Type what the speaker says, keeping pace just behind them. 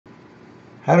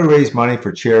How to raise money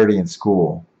for charity in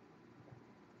school.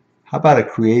 How about a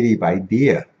creative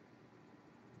idea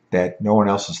that no one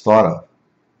else has thought of?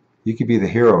 You could be the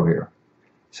hero here.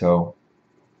 So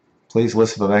please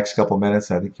listen for the next couple of minutes.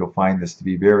 I think you'll find this to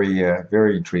be very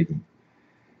intriguing.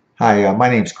 Hi, my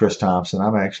name is Chris Thompson.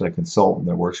 I'm actually a consultant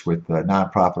that works with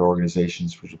nonprofit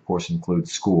organizations, which of course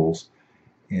includes schools,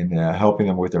 in helping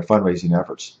them with their fundraising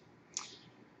efforts.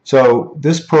 So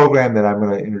this program that I'm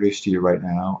going to introduce to you right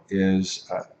now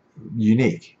is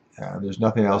unique. There's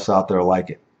nothing else out there like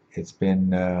it. It's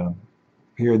been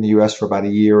here in the U.S. for about a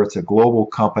year. It's a global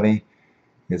company.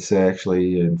 It's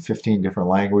actually in 15 different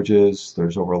languages.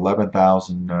 There's over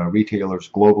 11,000 retailers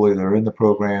globally that are in the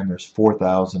program. There's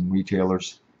 4,000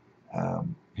 retailers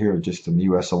here just in the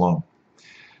U.S. alone.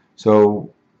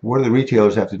 So what do the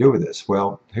retailers have to do with this?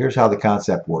 Well, here's how the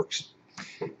concept works.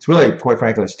 It's really, quite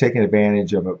frankly, it's taking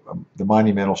advantage of the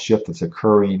monumental shift that's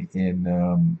occurring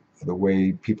in the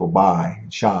way people buy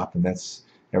and shop, and that's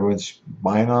everyone's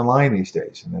buying online these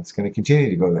days, and that's going to continue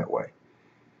to go that way.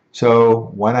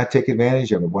 So why not take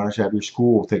advantage of it? Why don't you have your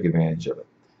school take advantage of it?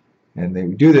 And they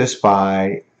do this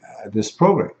by this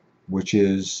program, which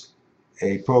is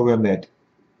a program that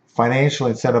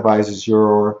financially incentivizes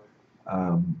your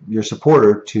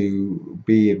supporter to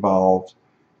be involved.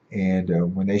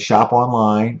 And when they shop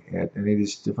online at any of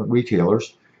these different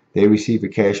retailers, they receive a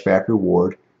cashback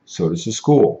reward. So does the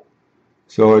school.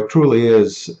 So it truly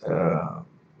is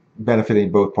benefiting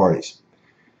both parties.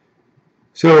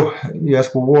 So you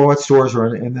ask, well, what stores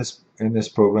are in this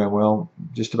program? Well,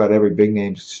 just about every big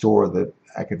name store that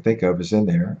I can think of is in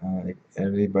there.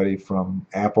 Anybody from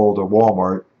Apple to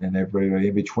Walmart and everybody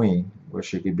in between,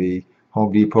 which it could be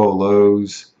Home Depot,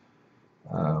 Lowe's,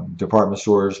 department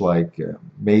stores like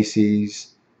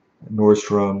Macy's,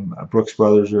 Nordstrom, Brooks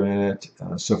Brothers are in it,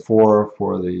 Sephora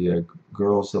for the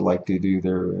girls that like to do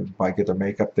get their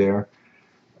makeup there,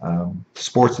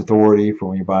 Sports Authority for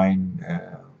when you're buying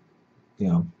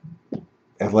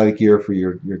athletic gear for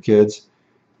your kids.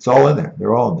 It's all in there.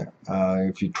 They're all in there.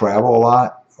 If you travel a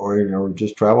lot or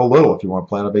just travel a little, if you want to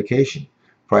plan a vacation,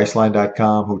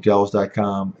 Priceline.com,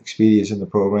 Hotels.com, Expedia is in the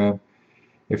program.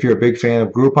 If you're a big fan of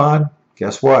Groupon,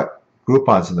 guess what?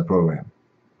 Groupon's in the program.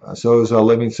 So is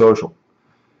Living Social.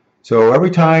 So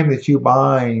every time that you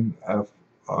buy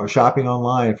or shopping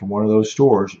online from one of those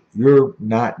stores, you're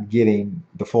not getting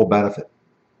the full benefit.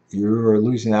 You're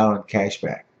losing out on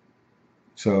cashback.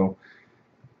 So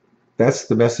that's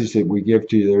the message that we give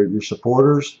to your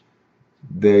supporters.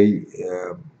 They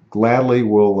gladly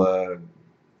will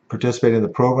participate in the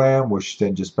program, which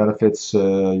then just benefits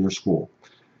your school.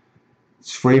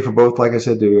 It's free for both, like I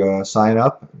said, to sign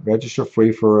up, register,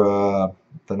 free for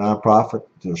the nonprofit,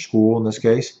 their school in this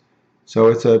case.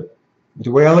 So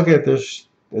the way I look at it,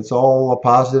 it's all a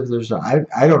positive.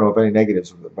 I don't know of any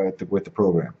negatives with the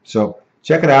program. So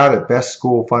check it out at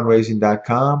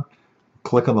bestschoolfundraising.com.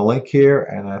 Click on the link here,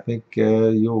 and I think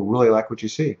you'll really like what you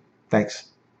see.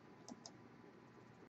 Thanks.